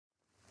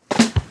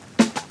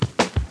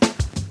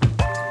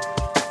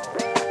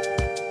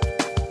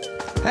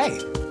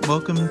Hey,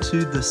 welcome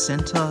to the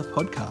Centre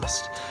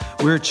podcast.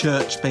 We're a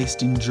church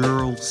based in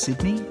Dural,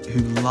 Sydney,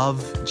 who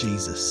love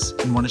Jesus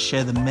and want to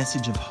share the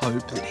message of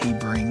hope that he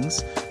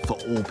brings for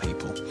all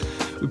people.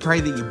 We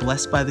pray that you're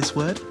blessed by this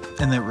word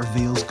and that it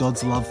reveals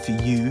God's love for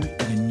you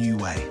in a new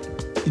way.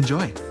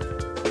 Enjoy.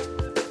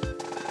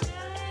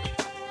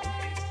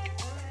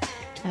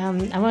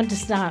 I want to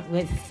start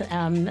with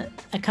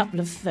a couple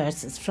of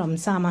verses from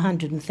Psalm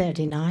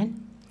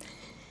 139.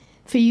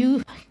 For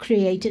you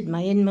created my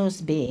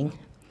inmost being.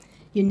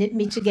 You knit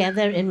me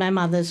together in my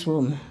mother's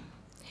womb.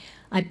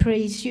 I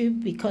praise you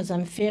because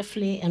I'm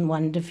fearfully and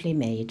wonderfully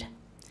made.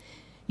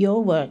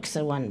 Your works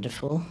are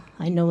wonderful.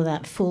 I know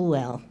that full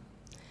well.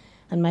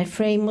 And my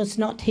frame was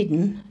not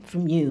hidden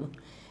from you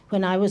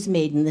when I was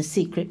made in the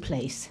secret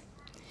place.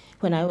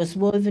 When I was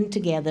woven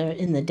together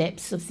in the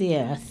depths of the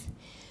earth,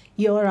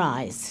 your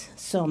eyes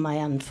saw my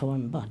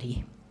unformed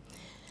body.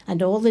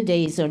 And all the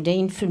days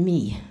ordained for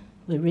me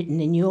were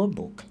written in your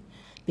book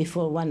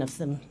before one of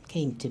them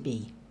came to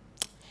be.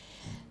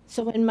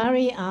 So when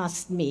Murray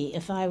asked me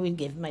if I would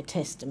give my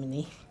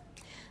testimony,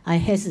 I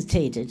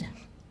hesitated.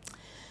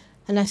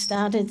 And I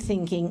started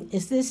thinking,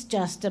 is this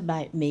just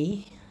about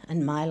me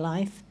and my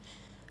life?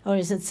 Or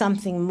is it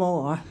something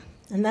more?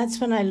 And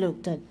that's when I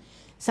looked at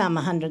Psalm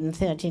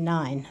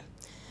 139.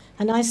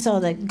 And I saw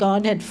that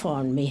God had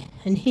formed me,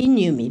 and he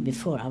knew me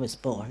before I was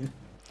born.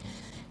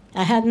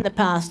 I had in the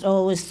past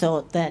always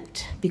thought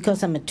that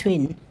because I'm a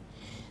twin,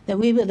 that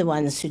we were the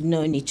ones who'd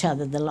known each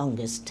other the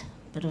longest.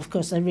 But of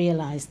course I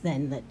realized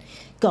then that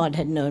God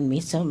had known me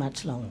so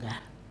much longer.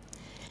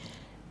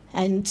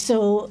 And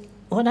so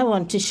what I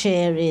want to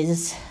share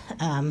is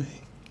not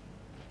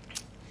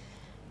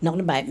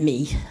about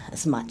me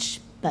as much,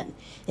 but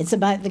it's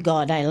about the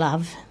God I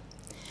love.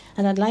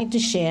 And I'd like to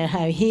share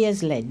how he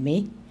has led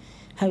me,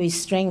 how he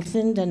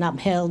strengthened and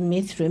upheld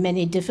me through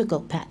many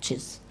difficult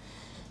patches,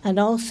 and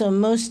also,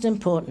 most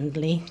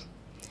importantly,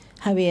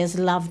 how he has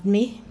loved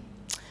me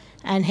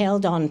and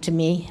held on to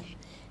me,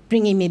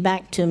 bringing me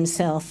back to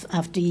himself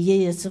after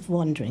years of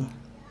wandering.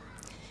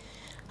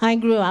 I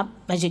grew up,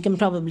 as you can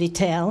probably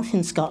tell,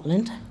 in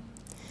Scotland,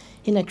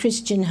 in a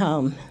Christian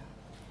home,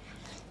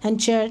 and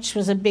church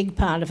was a big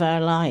part of our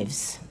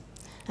lives,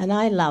 and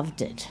I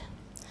loved it.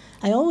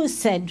 I always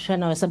said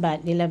when I was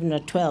about 11 or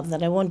 12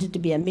 that I wanted to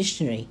be a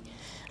missionary,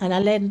 and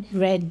I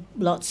read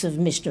lots of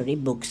missionary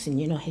books, and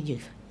you know how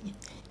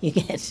you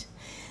get.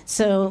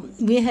 So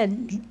we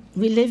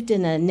lived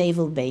in a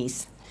naval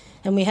base,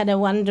 and we had a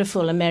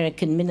wonderful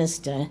American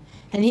minister,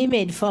 and he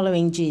made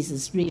following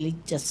Jesus really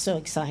just so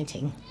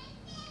exciting.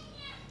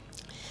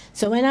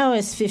 So when I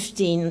was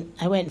 15,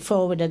 I went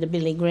forward at a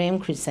Billy Graham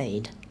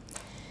crusade.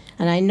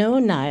 And I know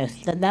now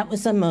that that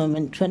was a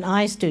moment when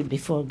I stood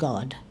before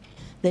God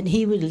that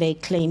he would lay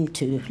claim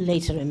to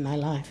later in my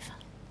life.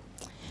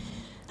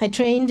 I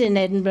trained in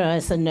Edinburgh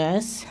as a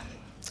nurse,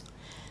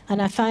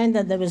 and I found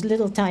that there was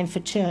little time for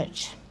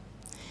church.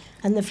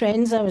 And the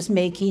friends I was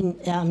making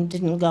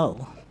didn't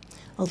go,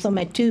 although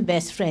my two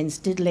best friends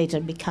did later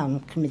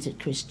become committed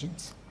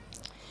Christians.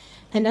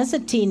 And as a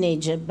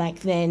teenager back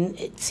then,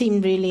 it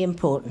seemed really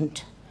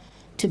important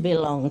to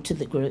belong to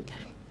the group.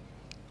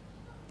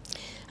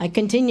 I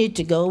continued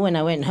to go when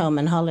I went home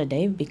on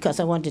holiday because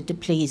I wanted to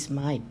please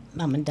my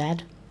mum and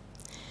dad.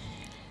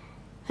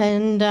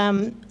 And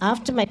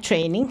after my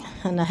training,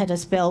 and I had a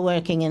spell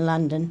working in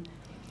London,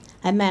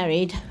 I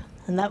married,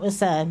 and that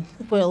was a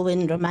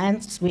whirlwind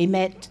romance. We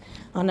met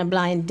on a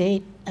blind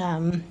date.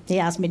 He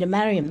asked me to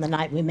marry him the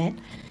night we met.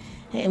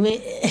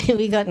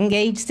 We got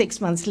engaged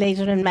 6 months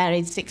later and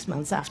married 6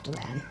 months after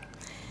that.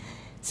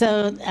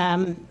 So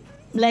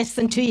less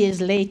than 2 years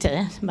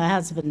later, my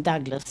husband,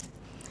 Douglas,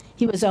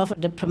 he was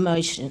offered a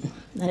promotion,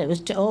 and it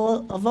was to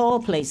all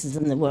places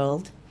in the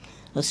world,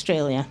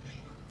 Australia.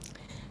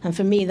 And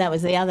for me, that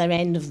was the other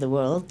end of the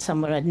world,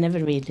 somewhere I'd never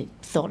really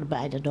thought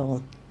about at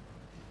all.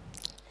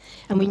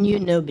 And we knew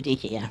nobody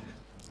here.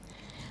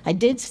 I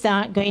did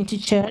start going to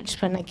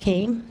church when I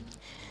came,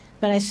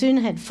 but I soon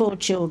had 4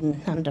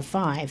 children under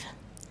 5.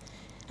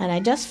 And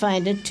I just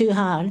found it too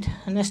hard,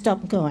 and I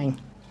stopped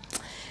going.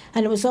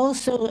 And it was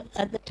also,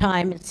 at the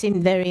time, it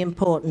seemed very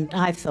important,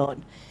 I thought,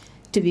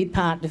 to be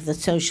part of the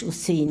social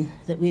scene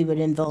that we were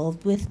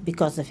involved with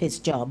because of his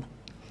job.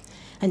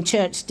 And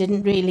church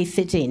didn't really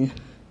fit in.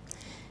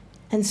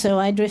 And so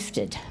I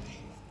drifted.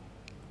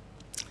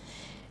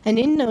 And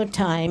in no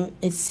time,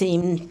 it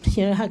seemed,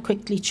 you know how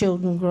quickly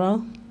children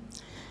grow?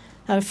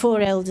 Our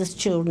 4 eldest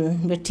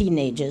children were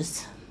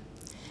teenagers.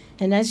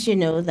 And as you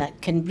know,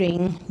 that can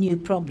bring new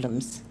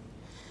problems.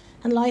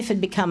 And life had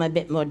become a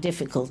bit more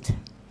difficult.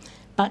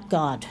 But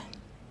God.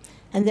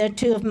 And they're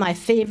 2 of my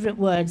favorite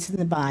words in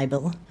the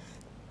Bible.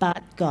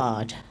 But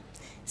God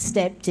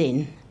stepped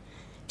in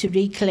to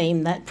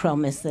reclaim that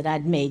promise that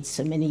I'd made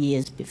so many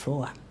years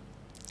before.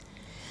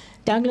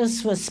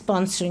 Douglas was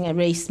sponsoring a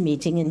race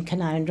meeting in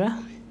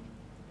Canowindra,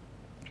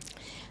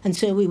 and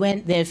so we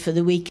went there for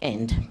the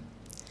weekend.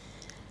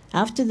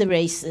 After the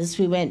races,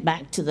 we went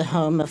back to the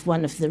home of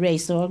one of the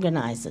race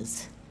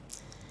organizers.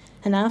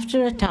 And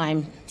after a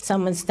time,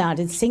 someone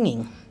started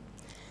singing.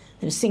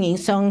 They were singing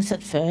songs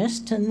at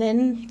first, and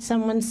then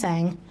someone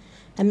sang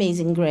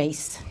Amazing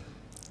Grace.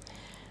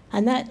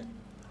 And that,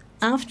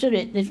 after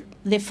it,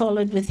 they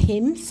followed with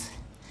hymns.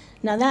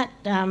 Now that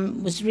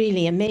was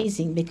really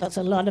amazing because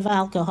a lot of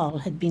alcohol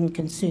had been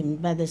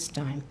consumed by this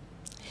time.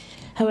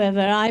 However,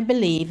 I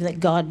believe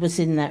that God was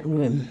in that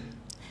room.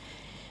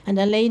 And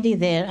a lady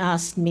there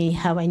asked me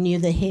how I knew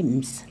the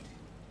hymns.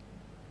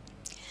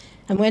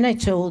 And when I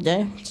told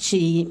her,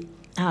 she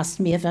asked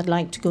me if I'd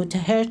like to go to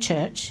her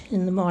church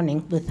in the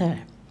morning with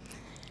her.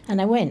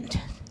 And I went.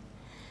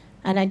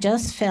 And I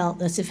just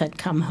felt as if I'd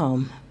come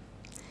home.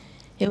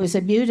 It was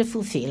a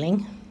beautiful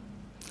feeling.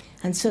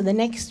 And so the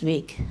next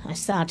week, I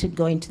started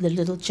going to the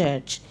little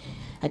church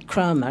at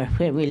Cromer,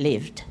 where we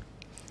lived.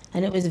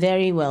 And it was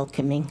very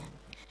welcoming.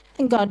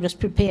 And God was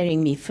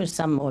preparing me for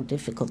some more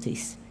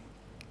difficulties.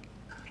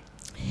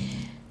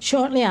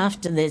 Shortly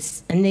after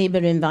this, a neighbour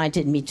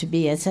invited me to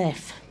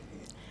BSF,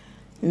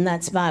 and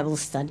that's Bible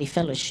Study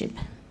Fellowship.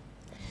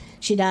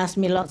 She'd asked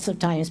me lots of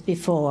times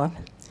before,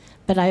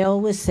 but I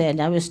always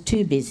said I was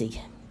too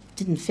busy,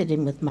 didn't fit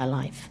in with my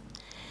life.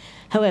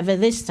 However,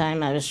 this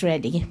time I was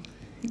ready,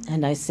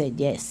 and I said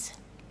yes.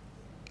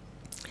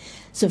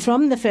 So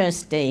from the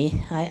first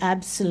day, I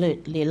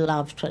absolutely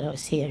loved what I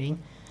was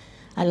hearing.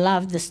 I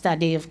loved the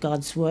study of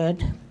God's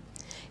Word.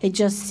 It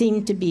just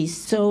seemed to be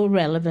so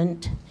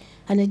relevant,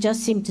 and it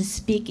just seemed to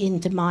speak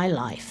into my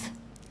life.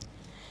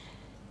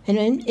 And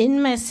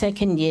in my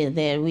second year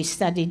there, we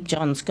studied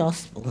John's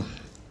Gospel.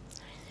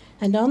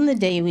 And on the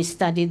day we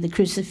studied the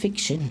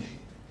crucifixion,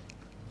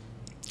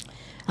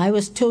 I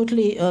was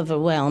totally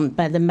overwhelmed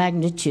by the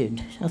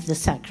magnitude of the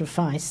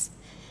sacrifice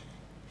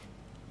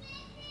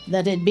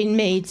that had been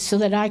made so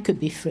that I could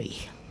be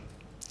free.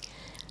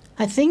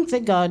 I think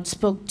that God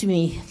spoke to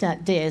me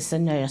that day as a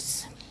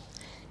nurse,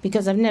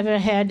 because I've never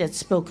heard it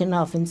spoken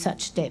of in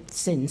such depth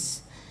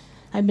since.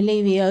 I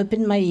believe he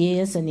opened my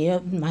ears and he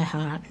opened my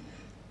heart.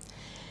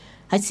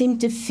 I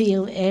seemed to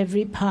feel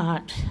every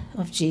part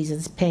of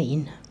Jesus'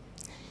 pain,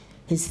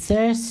 his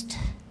thirst,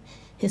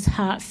 his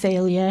heart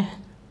failure,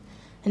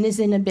 and his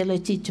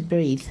inability to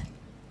breathe.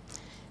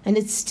 And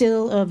it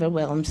still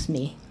overwhelms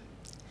me.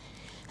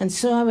 And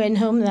so I went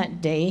home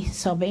that day,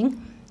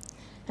 sobbing,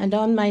 and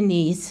on my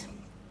knees,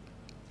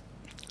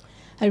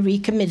 I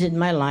recommitted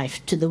my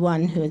life to the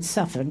one who had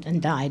suffered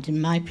and died in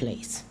my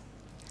place.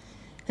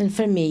 And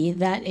for me,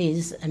 that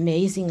is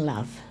amazing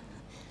love,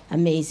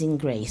 amazing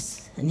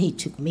grace, and he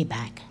took me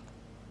back.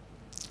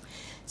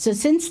 So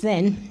since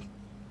then,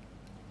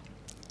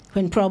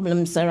 when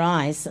problems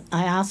arise,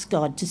 I ask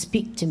God to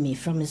speak to me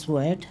from his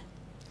word.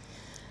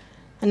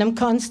 And I'm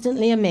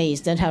constantly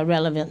amazed at how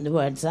relevant the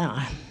words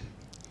are.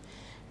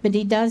 But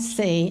he does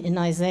say in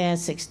Isaiah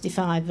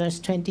 65, verse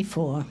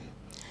 24,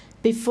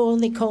 "Before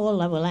they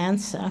call, I will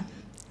answer,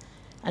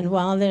 and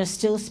while they're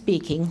still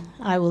speaking,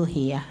 I will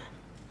hear."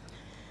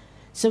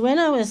 So when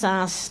I was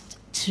asked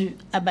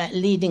about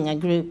leading a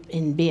group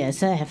in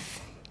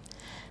BSF,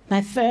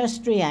 my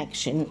first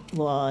reaction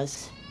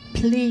was,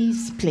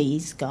 please,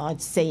 please,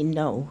 God, say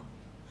no.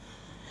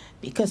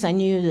 Because I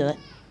knew that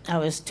I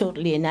was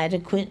totally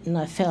inadequate and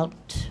I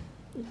felt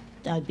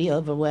I'd be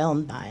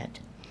overwhelmed by it.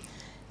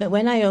 But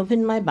when I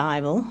opened my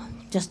Bible,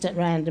 just at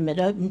random, it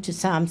opened to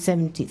Psalm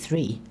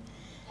 73,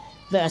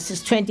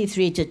 verses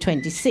 23 to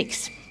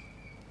 26.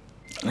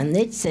 And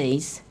it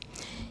says,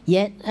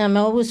 "Yet I'm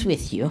always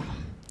with you.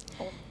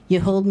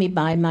 You hold me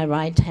by my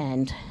right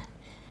hand.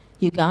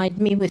 You guide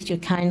me with your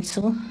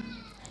counsel,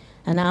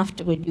 and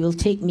afterward you will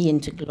take me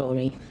into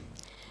glory.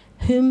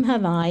 Whom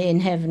have I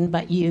in heaven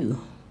but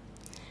you?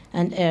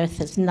 And earth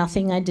has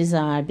nothing I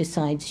desire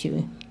besides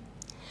you.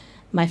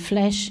 My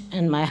flesh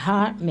and my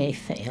heart may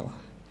fail,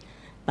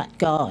 but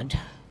God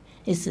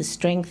is the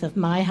strength of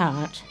my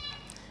heart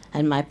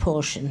and my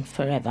portion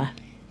forever."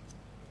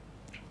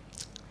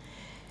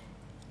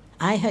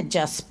 I had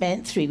just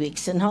spent 3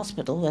 weeks in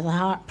hospital with a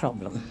heart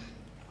problem,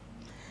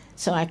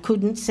 so I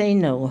couldn't say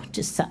no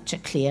to such a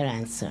clear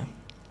answer.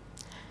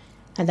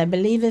 And I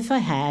believe if I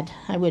had,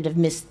 I would have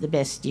missed the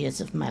best years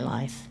of my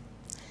life.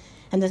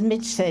 And as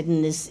Mitch said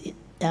in his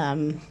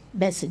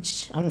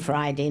message on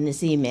Friday in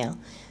his email,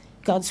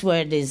 God's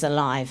word is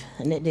alive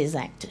and it is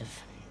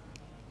active.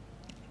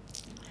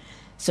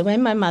 So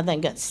when my mother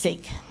got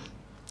sick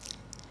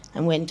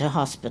and went to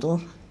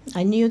hospital,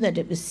 I knew that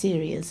it was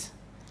serious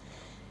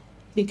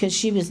because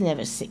she was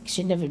never sick.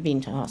 She'd never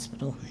been to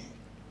hospital.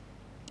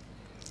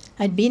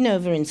 I'd been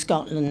over in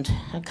Scotland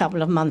a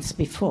couple of months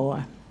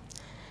before,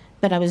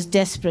 but I was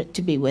desperate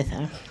to be with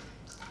her.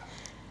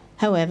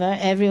 However,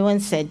 everyone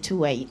said to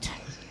wait,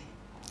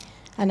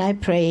 and I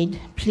prayed,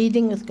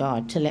 pleading with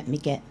God to let me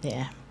get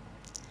there.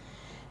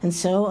 And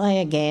so I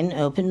again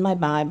opened my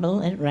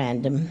Bible at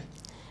random,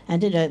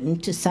 and it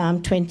opened to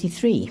Psalm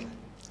 23,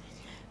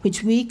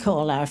 which we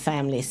call our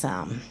family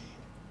psalm.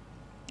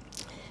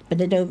 But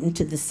it opened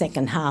to the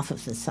second half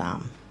of the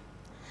psalm.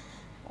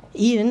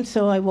 "Even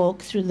though I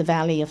walk through the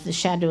valley of the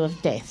shadow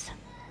of death,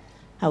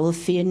 I will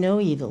fear no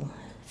evil,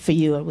 for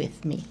you are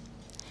with me."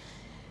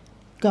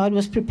 God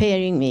was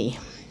preparing me,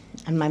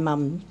 and my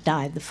mum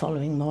died the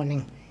following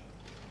morning.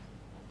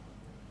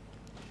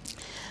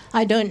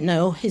 I don't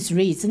know his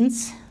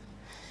reasons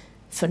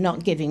for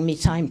not giving me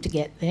time to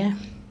get there,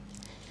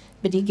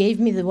 but he gave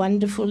me the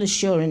wonderful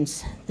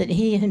assurance that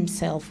he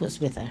himself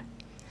was with her.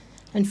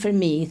 And for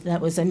me,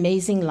 that was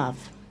amazing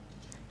love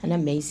and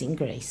amazing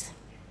grace.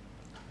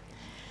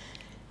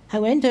 I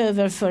went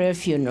over for her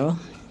funeral,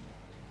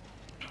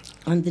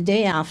 and the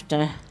day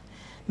after,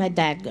 my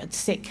dad got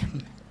sick.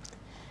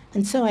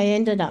 And so I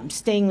ended up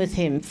staying with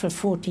him for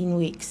 14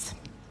 weeks.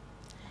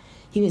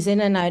 He was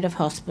in and out of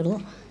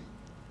hospital,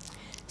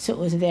 so it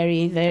was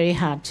very, very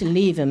hard to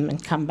leave him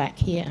and come back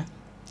here.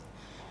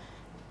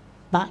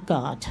 But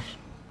God,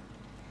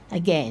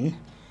 again,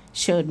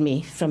 showed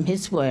me from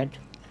his word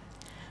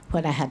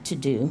what I had to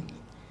do.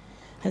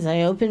 As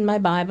I opened my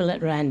Bible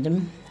at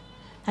random,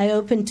 I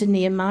opened to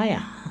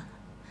Nehemiah.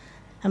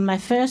 And my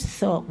first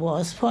thought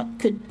was, what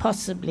could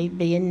possibly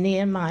be in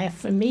Nehemiah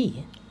for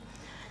me?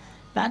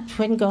 But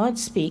when God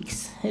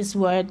speaks, his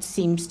word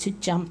seems to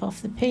jump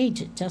off the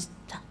page.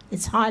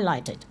 It's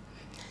highlighted.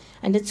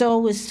 And it's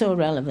always so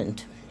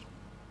relevant.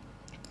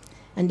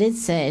 And it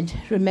said,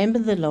 remember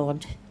the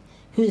Lord,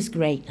 who is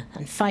great,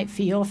 and fight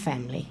for your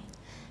family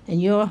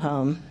and your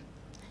home.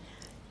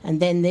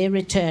 And then they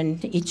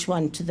returned, each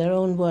one to their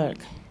own work.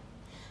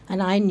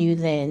 And I knew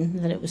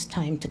then that it was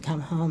time to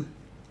come home.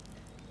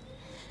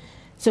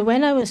 So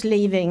when I was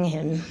leaving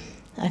him,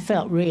 I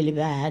felt really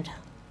bad.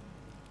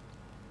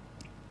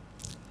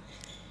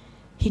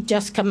 He'd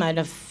just come out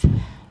of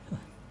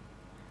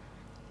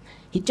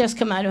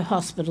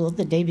hospital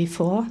the day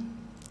before,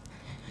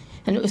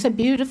 and it was a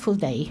beautiful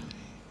day.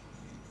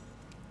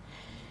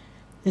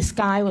 The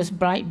sky was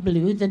bright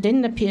blue. There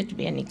didn't appear to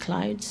be any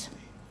clouds.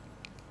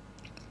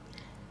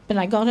 But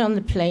I got on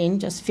the plane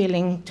just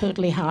feeling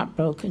totally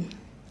heartbroken.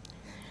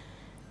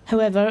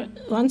 However,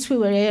 once we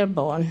were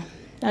airborne,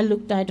 I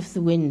looked out of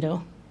the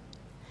window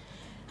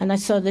and I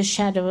saw the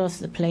shadow of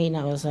the plane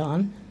I was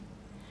on,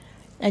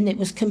 and it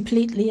was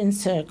completely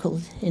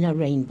encircled in a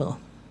rainbow.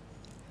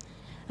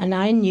 And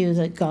I knew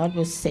that God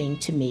was saying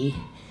to me,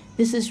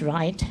 this is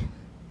right.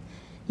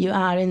 You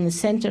are in the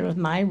center of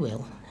my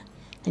will,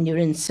 and you're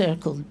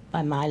encircled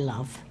by my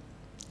love.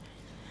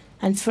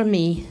 And for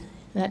me,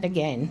 that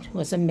again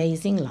was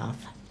amazing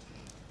love,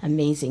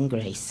 amazing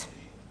grace.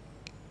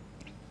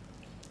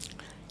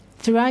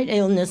 Throughout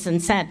illness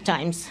and sad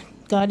times,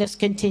 God has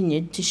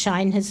continued to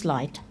shine his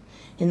light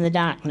in the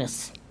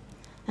darkness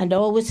and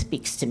always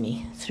speaks to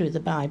me through the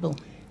Bible.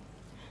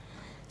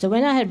 So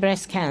when I had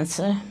breast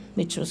cancer,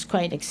 which was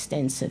quite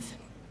extensive,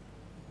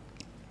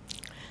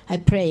 I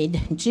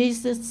prayed,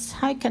 Jesus,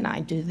 how can I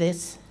do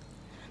this?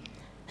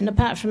 And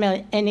apart from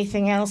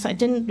anything else, I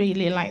didn't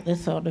really like the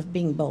thought of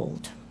being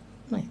bold.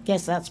 I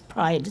guess that's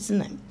pride,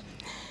 isn't it?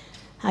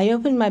 I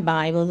opened my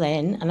Bible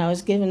then, and I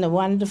was given a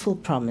wonderful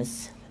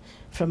promise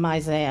from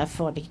Isaiah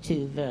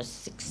 42, verse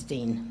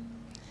 16.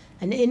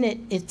 And in it,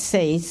 it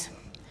says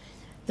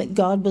that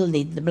God will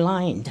lead the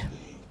blind.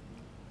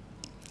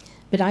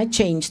 But I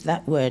changed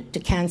that word to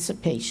cancer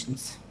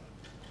patients.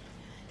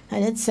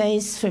 And it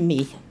says for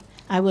me,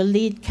 I will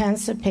lead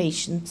cancer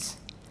patients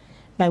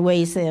by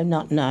ways they have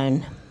not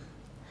known.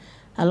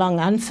 Along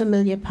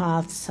unfamiliar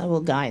paths, I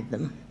will guide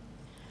them.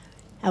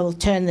 I will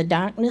turn the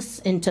darkness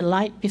into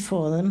light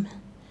before them,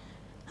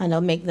 and I'll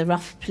make the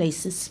rough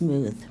places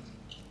smooth.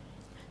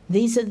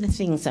 These are the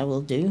things I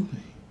will do.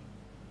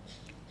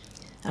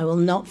 I will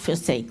not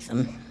forsake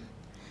them.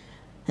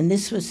 And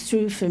this was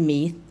true for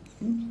me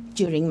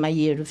during my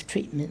year of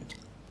treatment.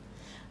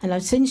 And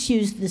I've since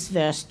used this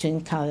verse to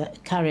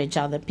encourage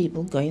other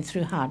people going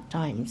through hard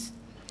times,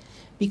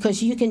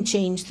 because you can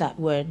change that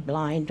word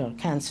blind or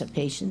cancer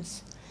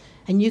patients,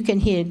 and you can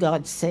hear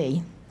God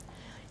say,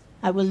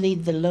 I will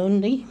lead the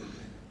lonely,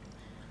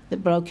 the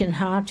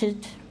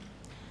brokenhearted,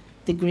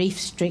 the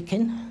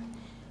grief-stricken,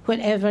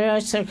 whatever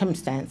our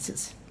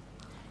circumstances.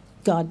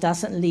 God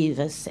doesn't leave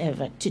us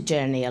ever to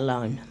journey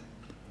alone.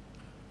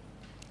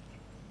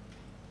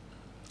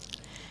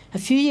 A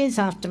few years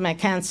after my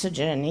cancer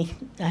journey,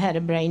 I had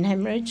a brain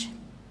hemorrhage.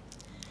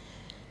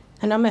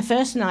 And on my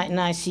first night in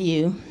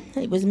ICU,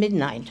 it was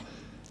midnight.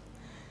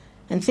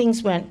 And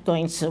things weren't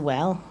going so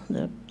well.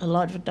 There were a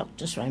lot of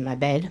doctors around my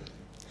bed.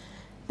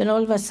 Then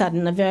all of a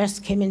sudden, a verse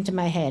came into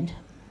my head.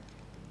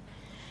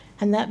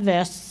 And that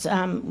verse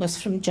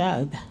was from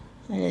Job.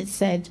 And it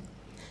said,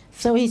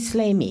 though he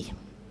slay me,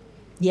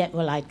 yet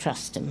will I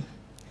trust him.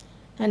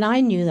 And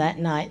I knew that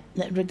night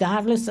that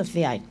regardless of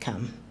the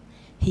outcome,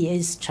 he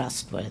is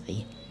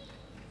trustworthy.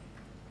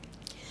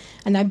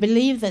 And I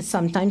believe that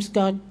sometimes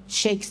God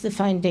shakes the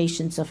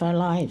foundations of our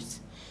lives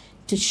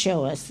to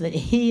show us that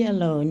he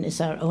alone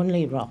is our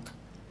only rock.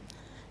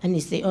 And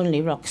he's the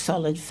only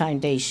rock-solid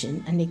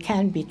foundation, and he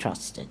can be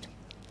trusted.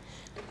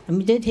 And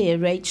we did hear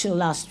Rachel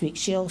last week.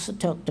 She also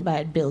talked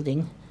about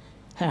building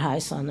her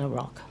house on a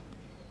rock.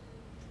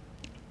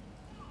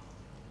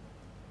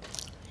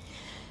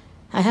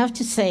 I have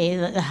to say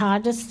that the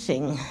hardest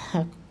thing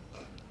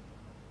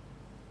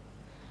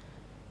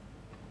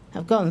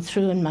I've gone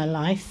through in my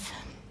life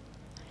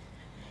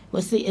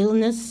was the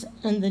illness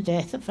and the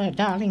death of our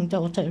darling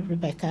daughter,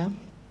 Rebecca,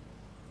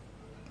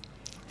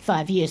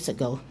 5 years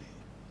ago.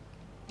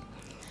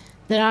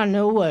 There are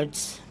no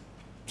words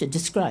to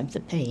describe the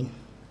pain.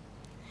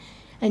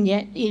 And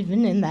yet,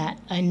 even in that,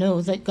 I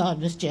know that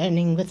God was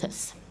journeying with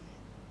us.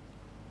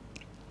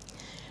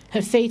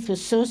 Her faith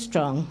was so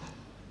strong.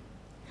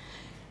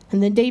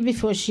 And the day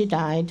before she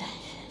died,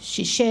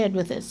 she shared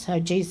with us how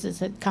Jesus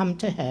had come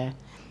to her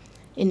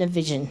in a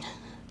vision,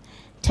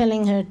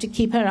 telling her to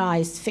keep her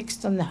eyes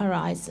fixed on the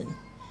horizon,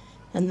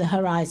 and the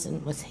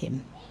horizon was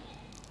him.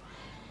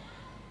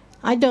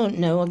 I don't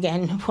know,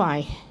 again,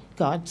 why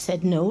God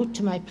said no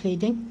to my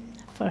pleading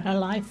for her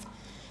life.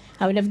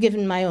 I would have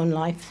given my own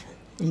life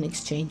in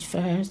exchange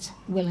for hers,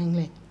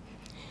 willingly.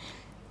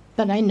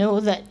 But I know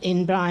that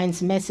in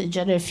Brian's message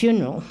at her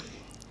funeral,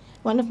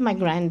 one of my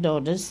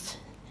granddaughters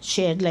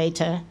shared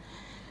later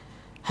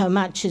how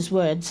much his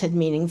words had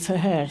meaning for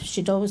her.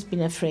 She'd always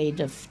been afraid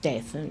of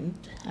death, and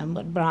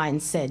what Brian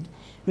said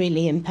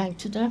really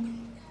impacted her.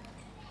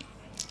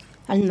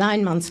 And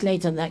 9 months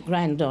later, that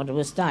granddaughter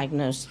was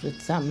diagnosed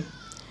with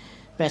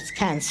breast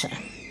cancer.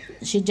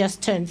 She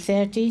just turned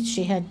 30.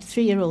 She had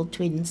 3-year-old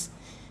twins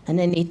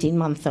and an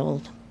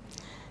 18-month-old.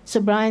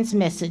 So Brian's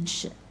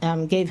message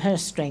gave her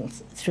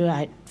strength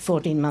throughout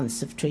 14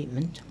 months of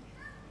treatment.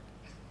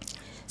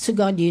 So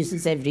God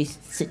uses every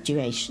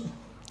situation.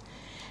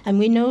 And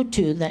we know,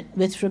 too, that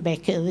with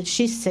Rebecca, that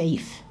she's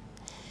safe.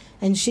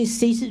 And she's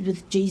seated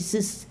with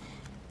Jesus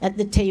at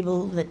the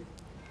table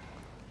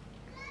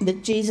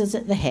that Jesus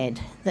at the head,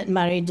 that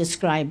Murray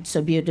described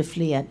so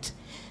beautifully at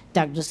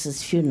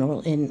Douglas's funeral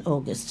in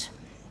August.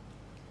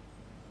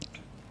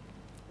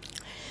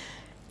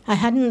 I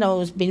hadn't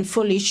always been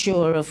fully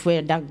sure of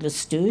where Douglas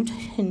stood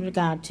in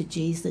regard to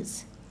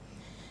Jesus.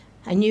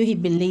 I knew he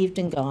believed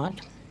in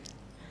God,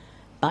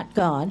 but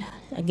God,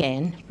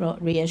 again,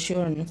 brought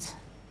reassurance.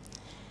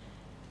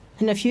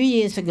 And a few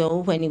years ago,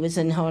 when he was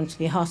in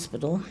Hornsby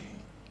Hospital,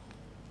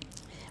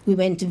 we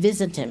went to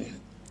visit him.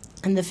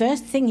 And the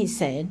first thing he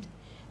said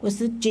was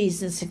that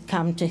Jesus had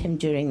come to him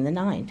during the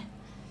night.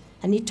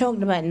 And he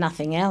talked about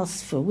nothing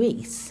else for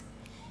weeks.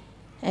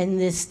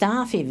 And the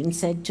staff even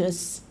said to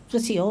us,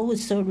 was he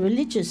always so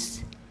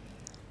religious?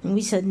 And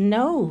we said,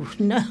 no.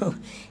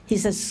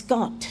 He's a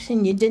Scot,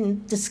 and you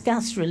didn't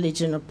discuss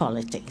religion or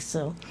politics.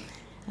 So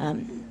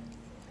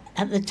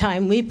at the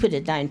time, we put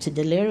it down to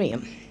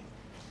delirium.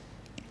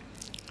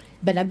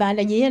 But about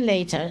a year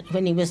later,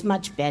 when he was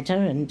much better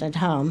and at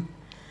home,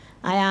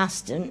 I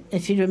asked him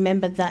if he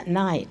remembered that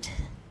night,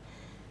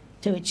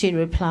 to which he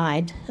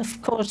replied,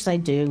 of course I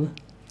do.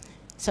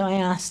 So I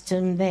asked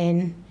him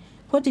then,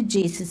 what did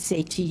Jesus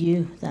say to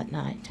you that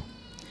night?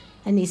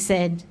 And he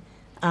said,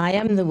 I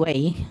am the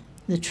way,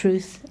 the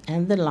truth,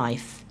 and the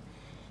life.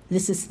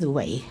 This is the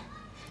way.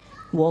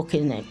 Walk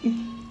in it.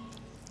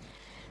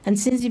 And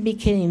since he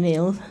became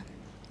ill,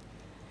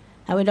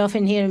 I would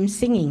often hear him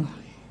singing.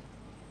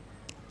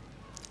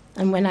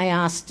 And when I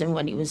asked him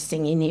what he was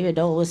singing, he would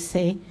always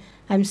say,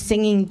 I'm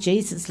singing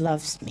Jesus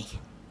Loves Me.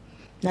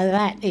 Now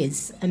that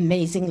is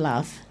amazing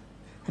love,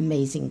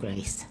 amazing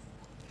grace.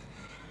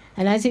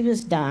 And as he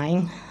was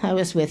dying, I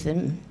was with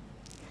him.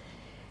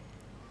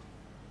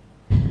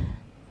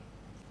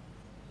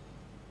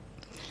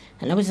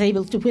 And I was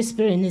able to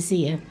whisper in his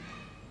ear,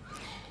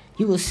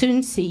 you will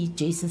soon see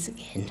Jesus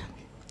again,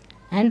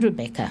 and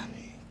Rebecca.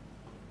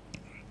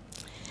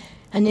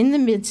 And in the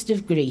midst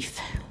of grief,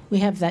 we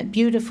have that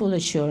beautiful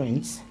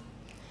assurance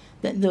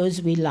that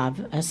those we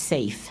love are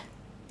safe.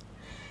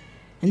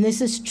 And this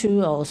is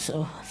true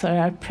also for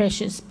our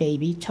precious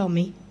baby,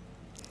 Tommy.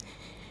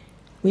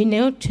 We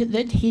know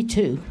that he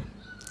too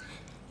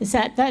is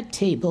at that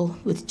table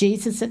with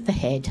Jesus at the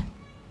head.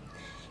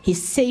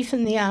 He's safe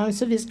in the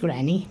arms of his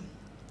granny.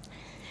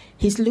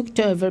 He's looked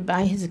over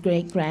by his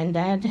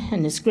great-granddad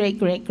and his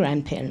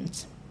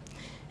great-great-grandparents.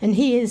 And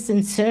he is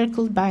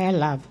encircled by a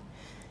love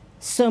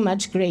so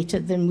much greater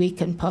than we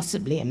can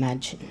possibly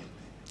imagine.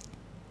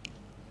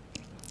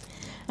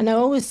 And I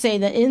always say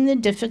that in the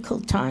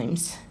difficult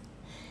times,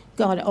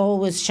 God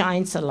always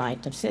shines a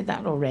light. I've said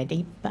that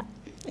already, but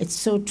it's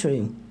so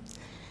true.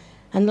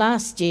 And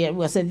last year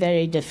was a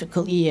very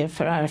difficult year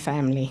for our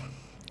family.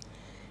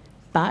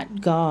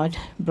 But God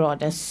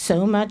brought us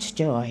so much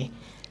joy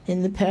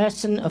in the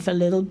person of a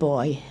little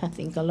boy. I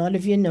think a lot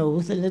of you know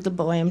the little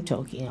boy I'm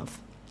talking of.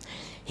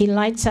 He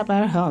lights up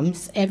our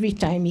homes every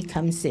time he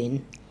comes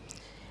in.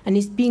 And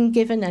he's been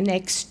given an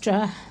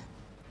extra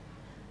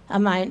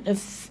amount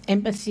of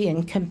empathy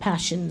and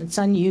compassion that's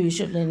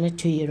unusual in a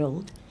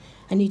 2-year-old.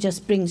 And he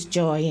just brings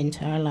joy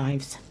into our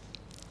lives.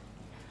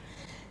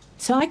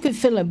 So I could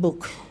fill a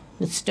book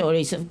with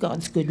stories of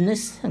God's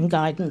goodness and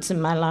guidance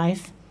in my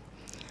life,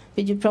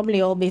 but you'd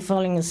probably all be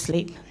falling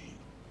asleep.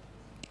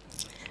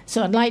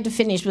 So I'd like to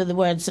finish with the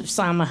words of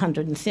Psalm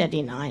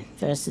 139,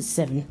 verses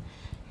 7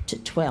 to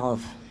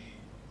 12.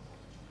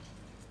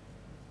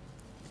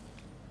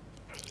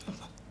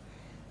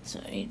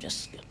 Sorry,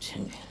 just got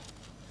to...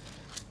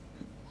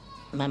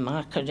 My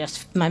marker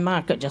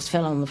just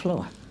fell on the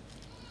floor.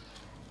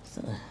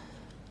 So.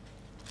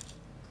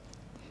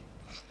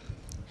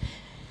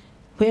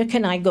 Where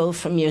can I go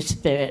from your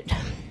spirit?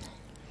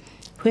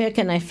 Where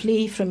can I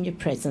flee from your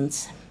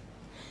presence?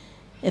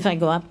 If I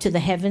go up to the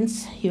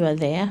heavens, you are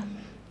there.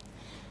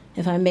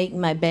 If I make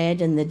my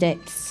bed in the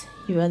depths,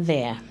 you are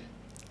there.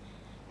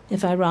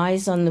 If I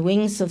rise on the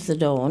wings of the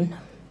dawn,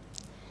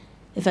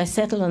 if I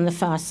settle on the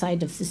far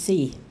side of the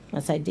sea,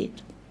 as I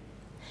did,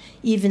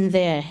 even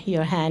there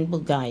your hand will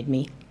guide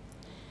me.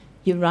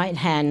 Your right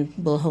hand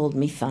will hold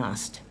me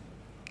fast.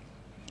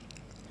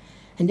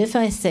 And if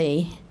I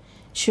say,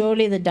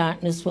 surely the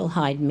darkness will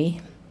hide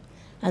me,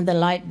 and the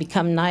light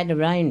become night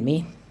around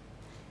me,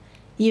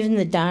 even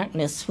the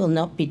darkness will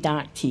not be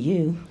dark to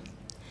you.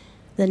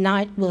 The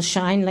night will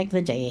shine like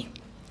the day,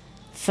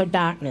 for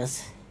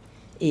darkness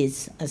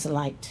is as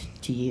light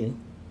to you.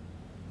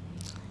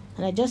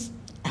 And I just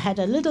had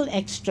a little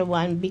extra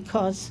one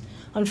because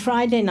on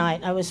Friday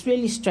night I was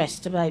really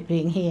stressed about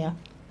being here.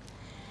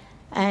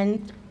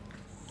 And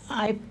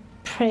I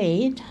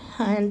prayed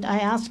and I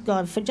asked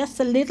God for just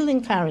a little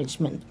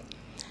encouragement.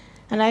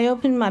 And I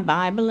opened my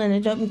Bible and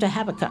it opened to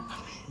Habakkuk.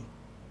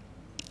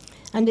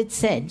 And it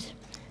said,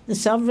 "The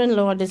sovereign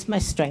Lord is my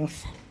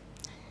strength.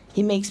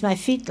 He makes my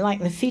feet like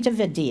the feet of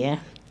a deer.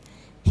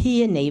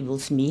 He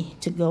enables me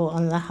to go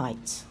on the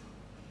heights."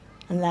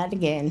 And that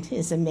again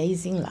is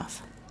amazing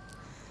love.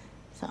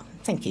 So,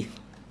 thank you.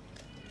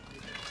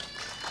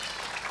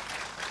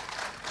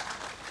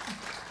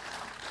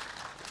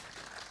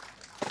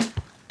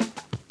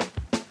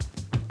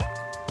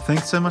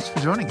 Thanks so much for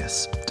joining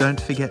us. Don't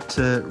forget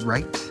to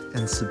rate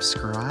and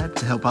subscribe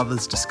to help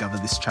others discover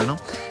this channel.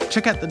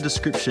 Check out the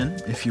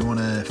description if you want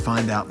to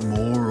find out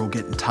more or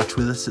get in touch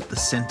with us at the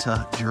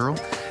Centre Dural.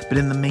 But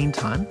in the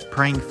meantime,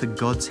 praying for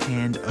God's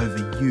hand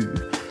over you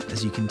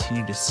as you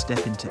continue to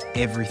step into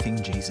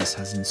everything Jesus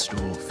has in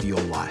store for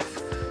your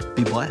life.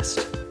 Be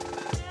blessed.